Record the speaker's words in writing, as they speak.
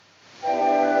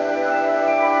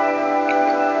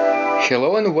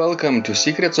Hello and welcome to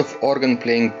Secrets of Organ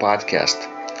Playing podcast.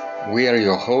 We are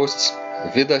your hosts,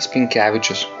 Vidas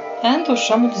Pinkevičius and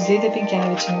Aušra Mudzytė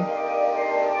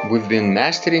Pinkevičienė. We've been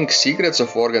mastering secrets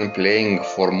of organ playing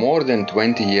for more than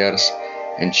 20 years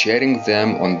and sharing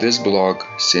them on this blog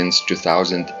since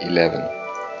 2011.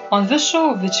 On this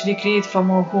show, which we create from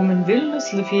our home in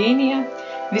Vilnius, Lithuania,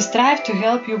 we strive to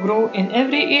help you grow in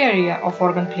every area of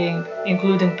organ playing,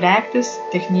 including practice,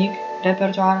 technique,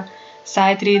 repertoire,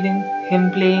 sight reading, hymn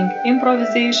playing,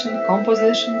 improvisation,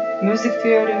 composition, music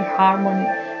theory, harmony,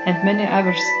 and many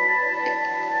others.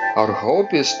 Our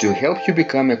hope is to help you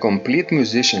become a complete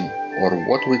musician, or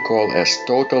what we call as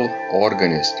total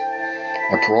organist,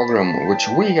 a program which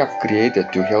we have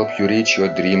created to help you reach your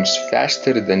dreams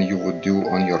faster than you would do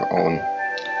on your own.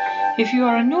 If you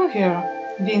are new here,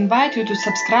 we invite you to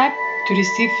subscribe to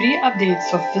receive free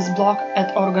updates of this blog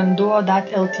at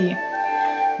organduo.lt.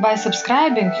 By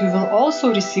subscribing, you will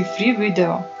also receive free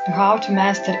video how to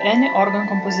master any organ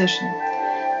composition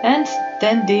and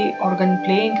 10-day organ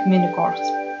playing mini course.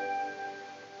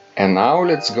 And now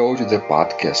let's go to the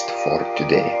podcast for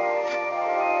today.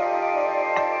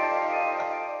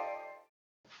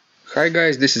 Hi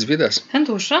guys, this is Vidas. And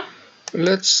Aušra.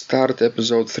 Let's start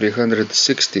episode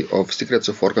 360 of Secrets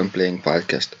of Organ Playing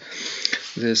podcast.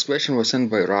 This question was sent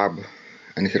by Rob,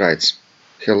 and he writes,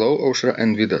 Hello Aušra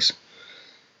and Vidas.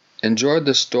 Enjoyed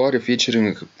the story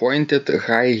featuring pointed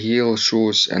high heel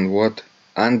shoes and what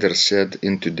Anders said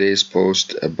in today's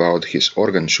post about his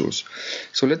organ shoes.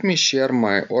 So let me share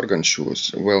my organ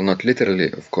shoes, well, not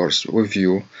literally of course, with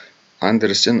you,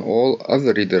 Anders, and all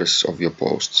other readers of your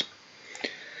posts.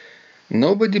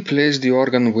 Nobody plays the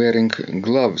organ wearing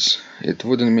gloves. It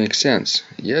wouldn't make sense.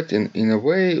 Yet in a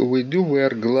way we do wear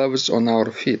gloves on our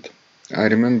feet. I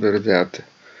remember that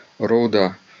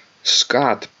Rhoda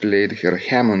Scott played her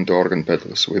Hammond organ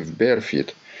pedals with bare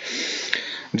feet.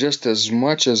 Just as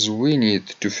much as we need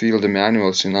to feel the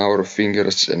manuals in our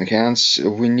fingers and hands,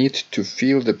 we need to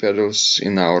feel the pedals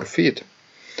in our feet.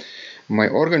 My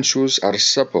organ shoes are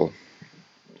supple,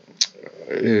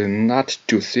 not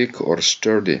too thick or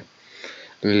sturdy.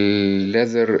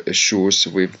 Leather shoes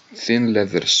with thin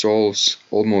leather soles,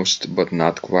 almost but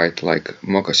not quite like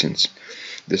moccasins.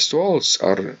 The soles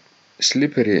are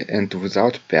slippery and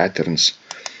without patterns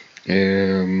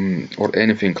or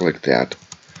anything like that.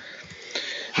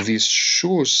 These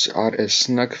shoes are a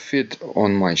snug fit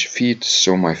on my feet,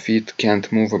 so my feet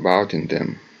can't move about in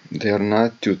them. They are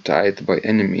not too tight by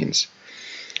any means.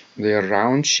 They are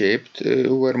round shaped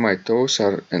where my toes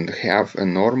are and have a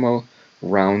normal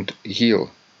round heel.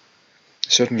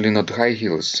 Certainly not high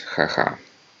heels, haha.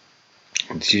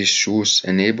 These shoes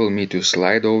enable me to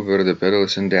slide over the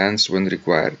pedals and dance when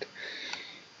required.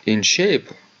 In shape,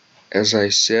 as I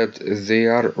said, they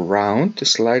are round,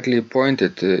 slightly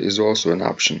pointed is also an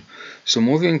option. So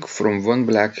moving from one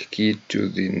black key to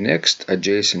the next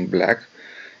adjacent black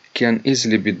can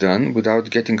easily be done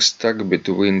without getting stuck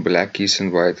between black keys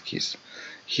and white keys.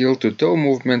 Heel to toe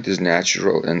movement is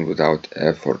natural and without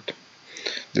effort.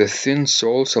 The thin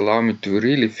soles allow me to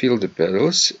really feel the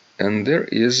pedals, and there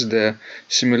is the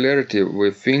similarity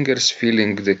with fingers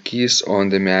feeling the keys on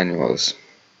the manuals.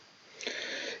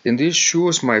 In these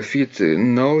shoes, my feet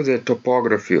know the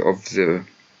topography of the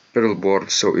pedal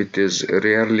board, so it is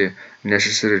rarely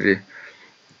necessary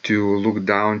to look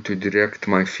down to direct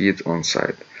my feet on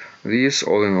side. These,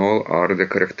 all in all, are the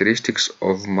characteristics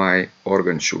of my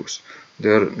organ shoes.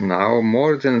 They're now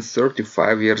more than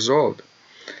 35 years old.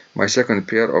 My second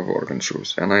pair of organ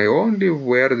shoes, and I only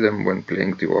wear them when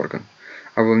playing the organ.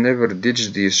 I will never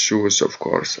ditch these shoes, of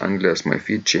course, unless my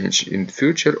feet change in the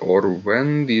future or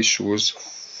when these shoes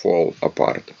fall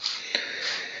apart.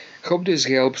 Hope this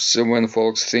helps when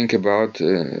folks think about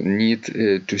need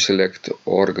to select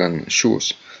organ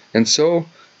shoes. And so,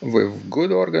 with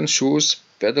good organ shoes,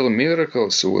 pedal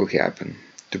miracles will happen,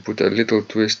 to put a little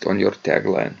twist on your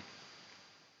tagline.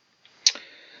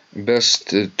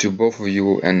 Best to both of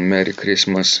you and Merry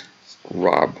Christmas,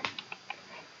 Rob.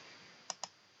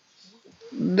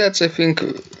 That's, I think,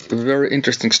 a very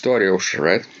interesting story, Aušra,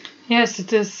 right? Yes,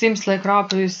 it is. Seems like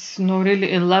Rob is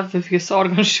really in love with his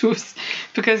organ shoes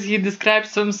because he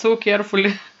describes them so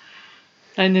carefully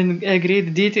and in a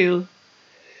great detail.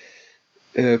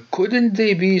 Couldn't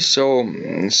they be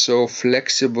so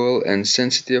flexible and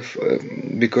sensitive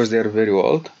because they are very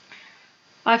old?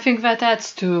 I think that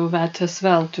adds to that as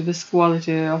well, to this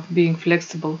quality of being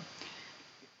flexible.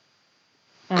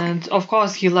 And of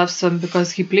course he loves them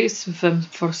because he plays with them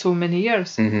for so many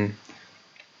years. Mm-hmm.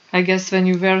 I guess when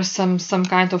you wear some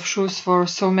kind of shoes for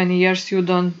so many years, you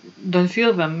don't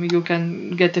feel them. You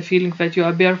can get the feeling that you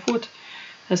are barefoot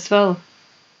as well.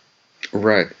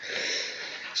 Right.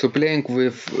 So playing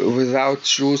without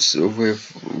shoes,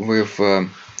 with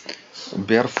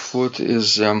barefoot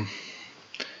is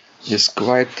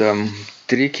quite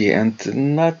tricky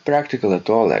and not practical at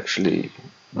all, actually.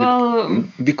 Well,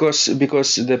 Because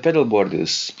the pedal board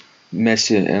is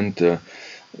messy and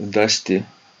dusty.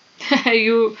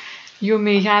 you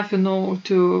may have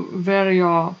to wear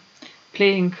your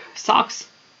playing socks.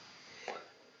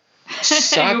 You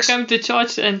Socks come to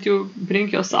church and you bring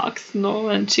your socks,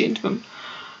 and change them.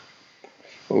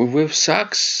 with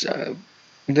socks,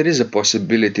 there is a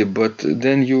possibility, but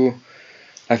then you,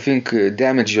 I think,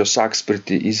 damage your socks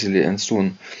pretty easily and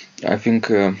soon. I think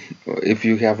if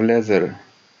you have leather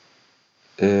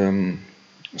um,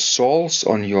 soles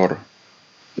on your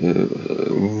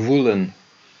woolen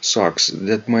socks,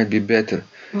 that might be better.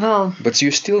 Well, But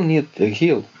you still need a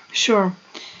heel. sure.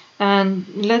 And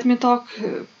let me talk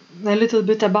a little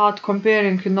bit about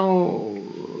comparing,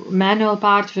 manual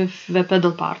part with the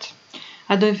pedal part.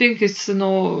 I don't think it's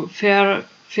fair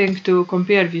thing to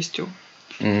compare these two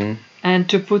Mhm. and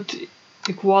to put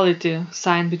equality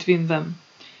sign between them.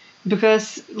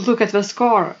 Because look at the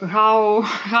score.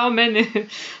 How many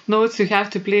notes you have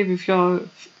to play with your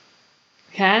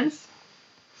hands,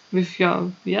 with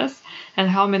your and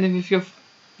how many with your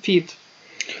feet,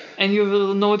 and you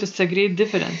will notice a great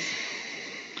difference.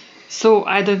 So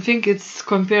I don't think it's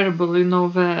comparable,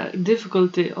 the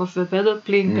difficulty of the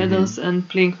playing pedals and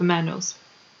playing the manuals.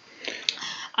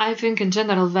 I think in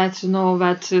general that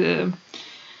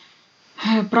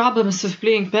problems with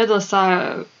playing pedals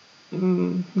are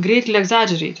greatly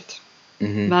exaggerated.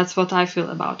 Mhm. That's what I feel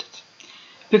about it.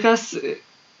 Because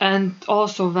and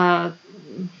also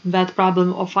that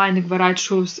problem of finding the right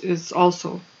shoes is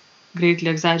also greatly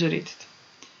exaggerated.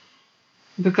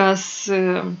 Because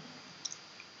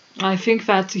I think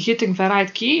that hitting the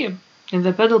right key in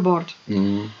the pedal board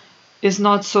Mhm. is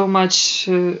not so much,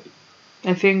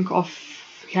 I think, of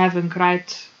having right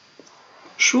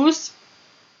shoes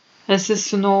as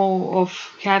is of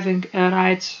having a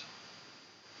right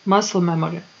muscle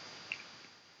memory.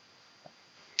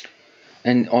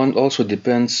 And on also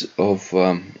depends of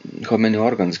how many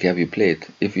organs have you played.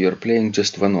 If you're playing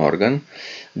just one organ,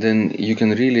 then you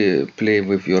can really play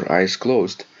with your eyes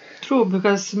closed. True,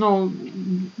 because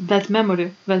that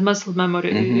memory, that muscle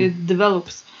memory, it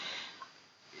develops.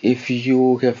 If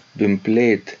you have been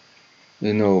played,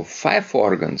 5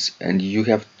 organs, and you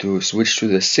have to switch to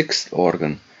the 6th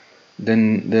organ,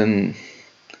 then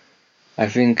I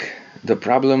think the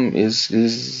problem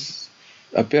is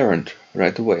apparent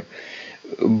right away.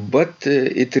 But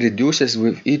it reduces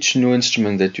with each new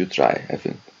instrument that you try, I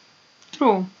think.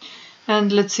 True.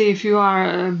 And let's say if you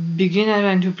are a beginner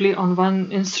and you play on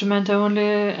one instrument only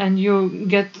and you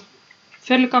get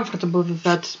fairly comfortable with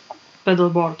that pedal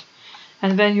board.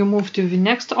 And then you move to the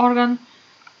next organ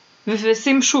with the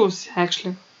same shoes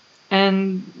actually.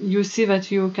 And you see that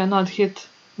you cannot hit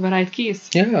the right keys.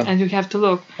 Yeah. And you have to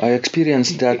look. I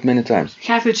experienced that many times.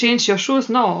 Have you changed your shoes?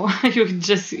 No. You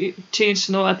just changed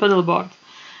a pedal board.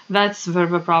 That's where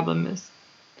the problem is.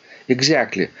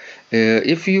 Exactly.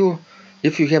 If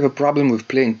you have a problem with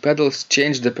playing pedals,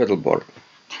 change the pedal board.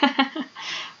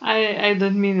 I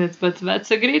don't mean it, but that's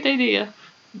a great idea.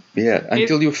 Yeah,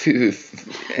 until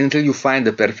you find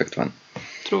the perfect one.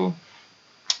 True.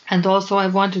 And also I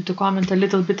wanted to comment a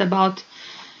little bit about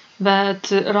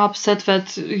that Rob said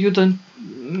that you don't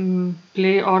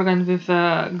play organ with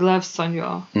gloves on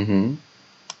your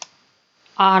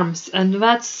arms, and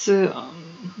that's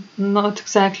not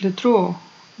exactly true,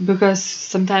 because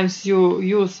sometimes you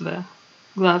use the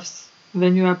gloves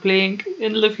when you are playing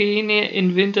in Lithuania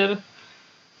in winter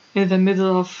in the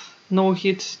middle of no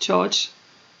heat church.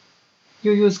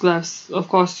 You use gloves. Of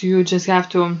course, you just have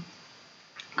to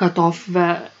cut off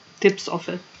the tips of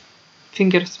the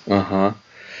fingers.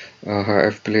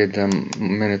 I've played them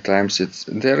many times.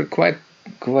 They're quite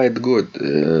good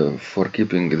for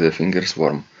keeping the fingers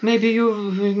warm. Maybe you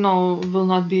will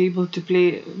not be able to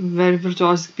play very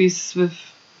virtuosic pieces with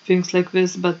things like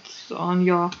this, but on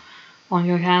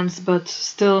your hands, but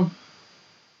still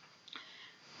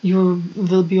you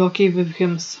will be okay with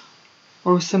hymns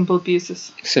or simple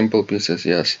pieces. Simple pieces,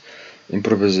 yes.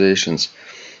 Improvisations.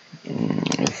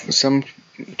 Some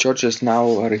churches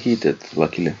now are heated,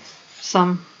 luckily.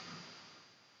 Some.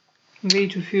 Way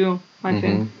too few, I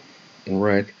think.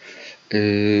 Right.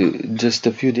 Just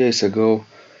a few days ago,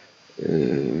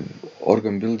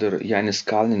 organ builder Janis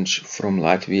Kalniņš from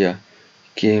Latvia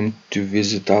came to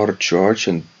visit our church,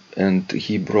 and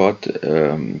he brought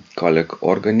colleague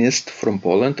organist from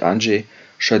Poland, Andrzej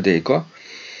Szadejko,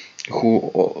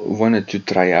 who wanted to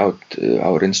try out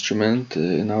our instrument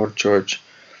in our church.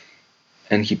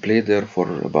 and he played there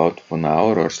for about 1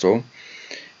 hour or so.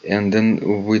 And then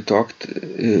we talked.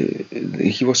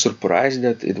 He was surprised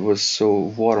that it was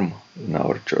so warm in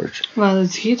our church. Well,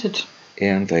 it's heated.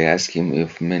 And I asked him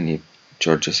if many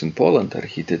churches in Poland are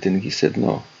heated, and he said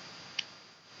no.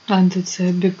 And it's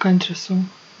a big country, so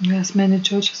yes, many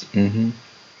churches.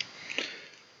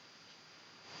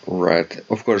 Right.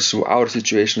 Of course, our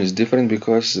situation is different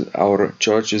because our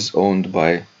church is owned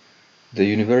by the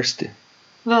university.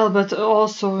 Well, but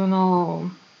also,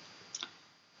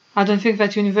 I don't think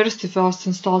that university first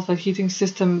installed that heating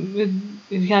system.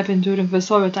 It happened during the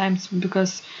Soviet times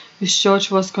because this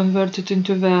church was converted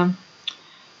into the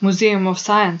Museum of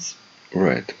Science.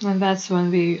 Right. And that's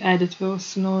when we added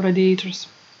those, radiators.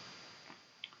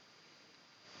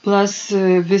 Plus,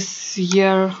 this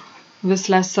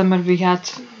last summer, we had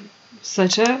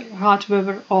such a hot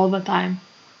weather all the time.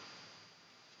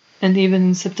 And even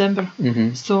in September.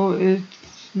 So it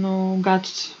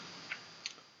got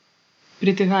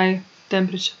pretty high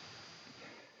temperature.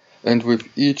 And with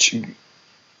each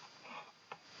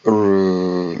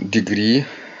degree,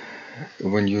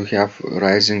 when you have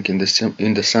rising in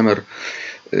the summer,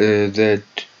 the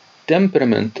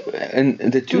temperament and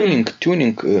the tuning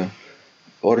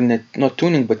or not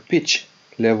tuning but pitch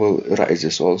level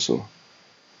rises also,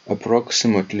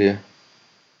 approximately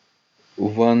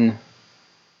 1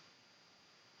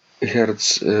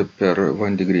 hertz per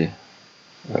 1 degree,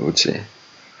 I would say.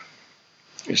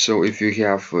 So if you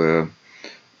have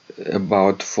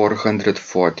about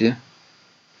 440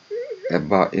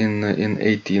 about in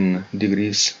 18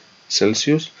 degrees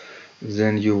Celsius,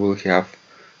 then you will have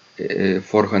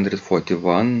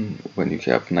 441 when you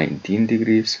have 19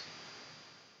 degrees.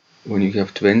 When you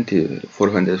have 20,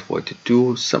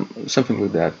 442, something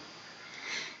like that.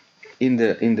 In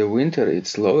the winter,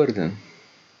 it's lower than.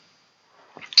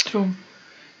 True.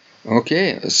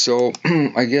 Okay, so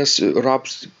I guess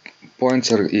Rob's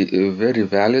points are very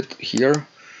valid here.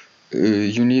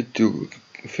 You need to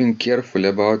think carefully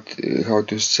about how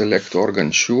to select organ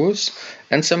shoes,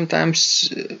 and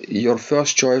sometimes your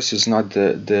first choice is not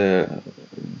the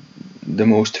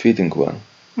most fitting one.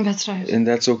 That's right. And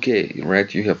that's okay, right?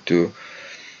 You have to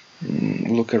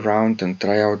look around and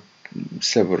try out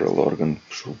several organ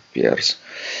shoe pairs.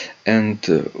 And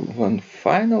one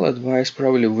final advice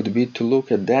probably would be to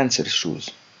look at dancer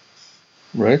shoes,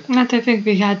 right? That I think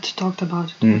we had talked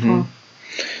about it before.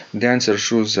 Dancer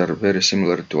shoes are very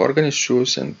similar to organist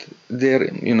shoes, and they're,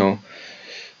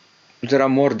 there are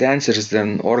more dancers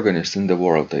than organists in the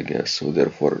world, I guess. So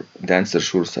therefore, dancer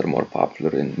shoes are more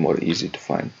popular and more easy to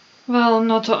find. Well,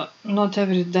 not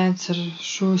every dancer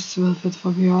shoes will fit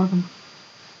for the organ.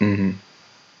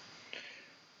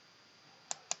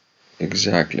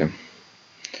 Exactly.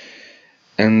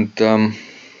 And the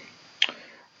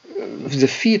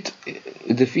feet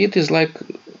is like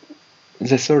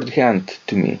the third hand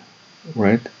to me,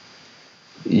 right?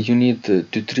 You need to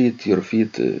treat your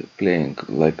feet playing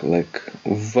like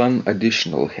one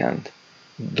additional hand.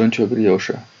 Don't you agree,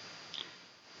 Osha?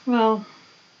 Well,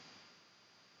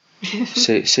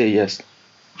 say yes.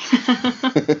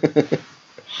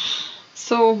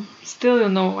 So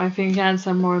still, I think hands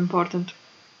are more important.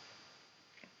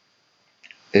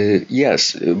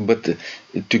 Yes, but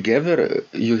together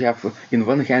you have, in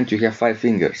one hand you have 5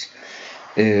 fingers.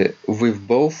 With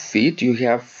both feet you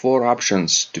have 4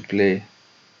 options to play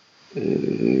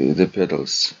the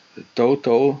pedals. Toe,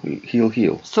 toe, heel,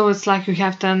 heel. So it's like you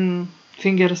have 10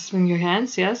 fingers in your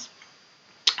hands, yes?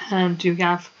 And you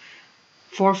have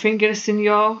 4 fingers in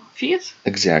your feet?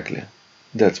 Exactly.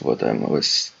 That's what I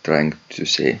was trying to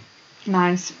say.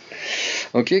 Nice.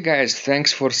 Okay, guys,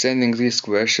 thanks for sending these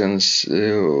questions.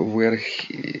 We're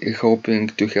hoping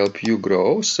to help you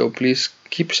grow, so please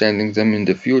keep sending them in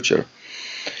the future.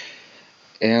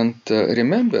 And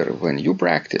remember, when you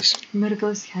practice,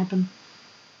 miracles happen.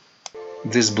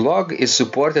 This blog is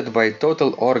supported by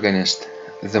Total Organist,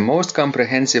 the most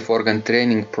comprehensive organ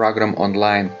training program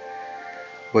online,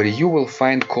 where you will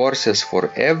find courses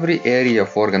for every area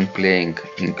of organ playing,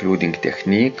 including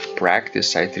technique,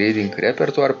 practice, sight reading,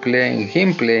 repertoire playing,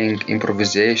 hymn playing,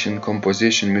 improvisation,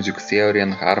 composition, music theory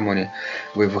and harmony,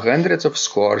 with hundreds of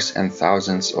scores and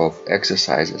thousands of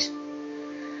exercises.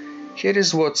 Here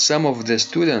is what some of the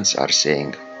students are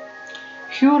saying.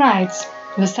 Hugh writes,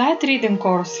 "The sight reading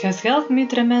course has helped me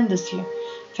tremendously.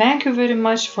 Thank you very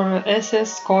much for your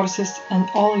essays, courses and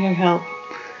all your help."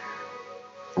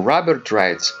 Robert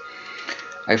writes,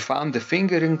 "I found the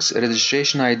fingerings,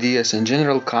 registration ideas and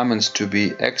general comments to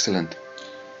be excellent."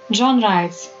 John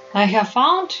writes, "I have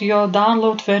found your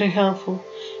download very helpful.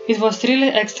 It was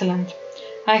really excellent.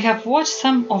 I have watched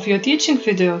some of your teaching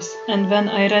videos, and when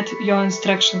I read your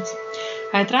instructions,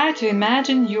 I tried to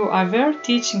imagine you are there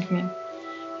teaching me.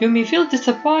 You may feel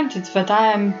disappointed that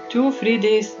I am 2-3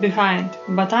 days behind,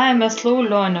 but I am a slow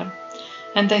learner,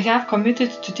 and I have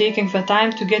committed to taking the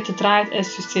time to get it right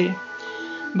as you say.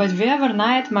 But the other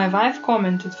night my wife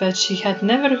commented that she had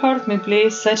never heard me play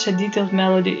such a detailed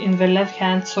melody in the left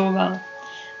hand so well.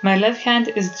 My left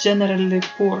hand is generally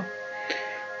poor.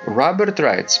 Robert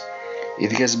writes,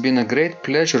 "It has been a great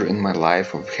pleasure in my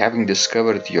life of having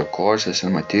discovered your courses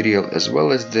and material as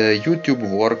well as the YouTube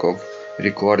work of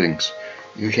recordings.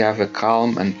 You have a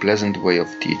calm and pleasant way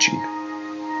of teaching."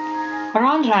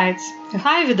 Ron writes,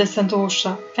 "Hi Vidas and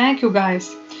Ausra, thank you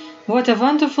guys. What a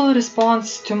wonderful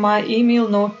response to my email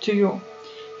note to you.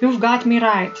 You've got me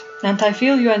right, and I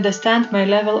feel you understand my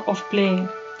level of playing.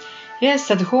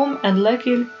 Yes, at home and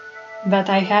lucky that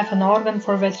I have an organ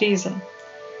for that reason.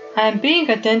 I am paying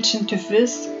attention to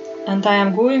this, and I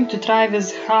am going to try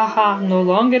this haha no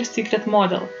longer secret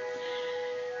model.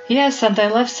 Yes, and I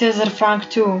love Cesar Frank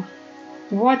too.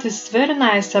 What is very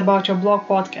nice about your blog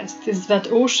podcast is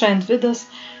that Ausra and Vidas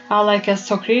are like a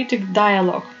Socratic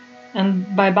dialogue,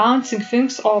 and by bouncing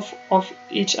things off of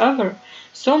each other,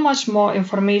 so much more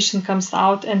information comes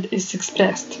out and is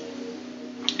expressed.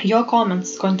 Your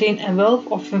comments contain a wealth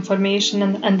of information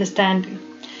and understanding.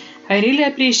 I really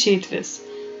appreciate this.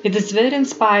 It is very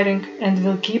inspiring and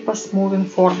will keep us moving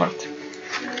forward."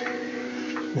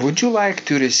 Would you like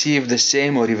to receive the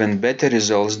same or even better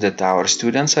results that our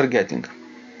students are getting?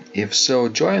 If so,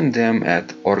 join them at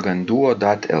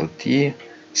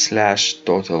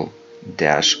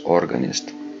organduo.lt/total-organist.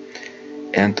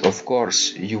 And of course,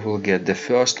 you will get the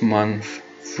first month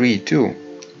free too.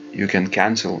 You can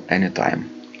cancel anytime.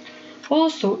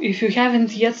 Also, if you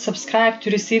haven't yet subscribed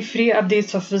to receive free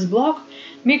updates of this blog,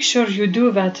 make sure you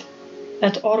do that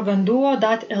at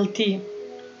organduo.lt.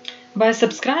 By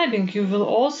subscribing, you will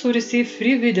also receive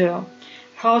free video,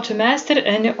 how to master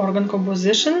any organ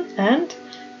composition, and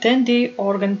 10-day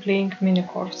organ playing mini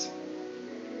course.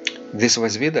 This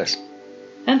was Vidas.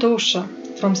 And Ausra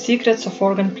from Secrets of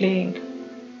Organ Playing.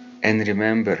 And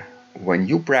remember, when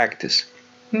you practice,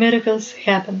 miracles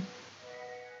happen.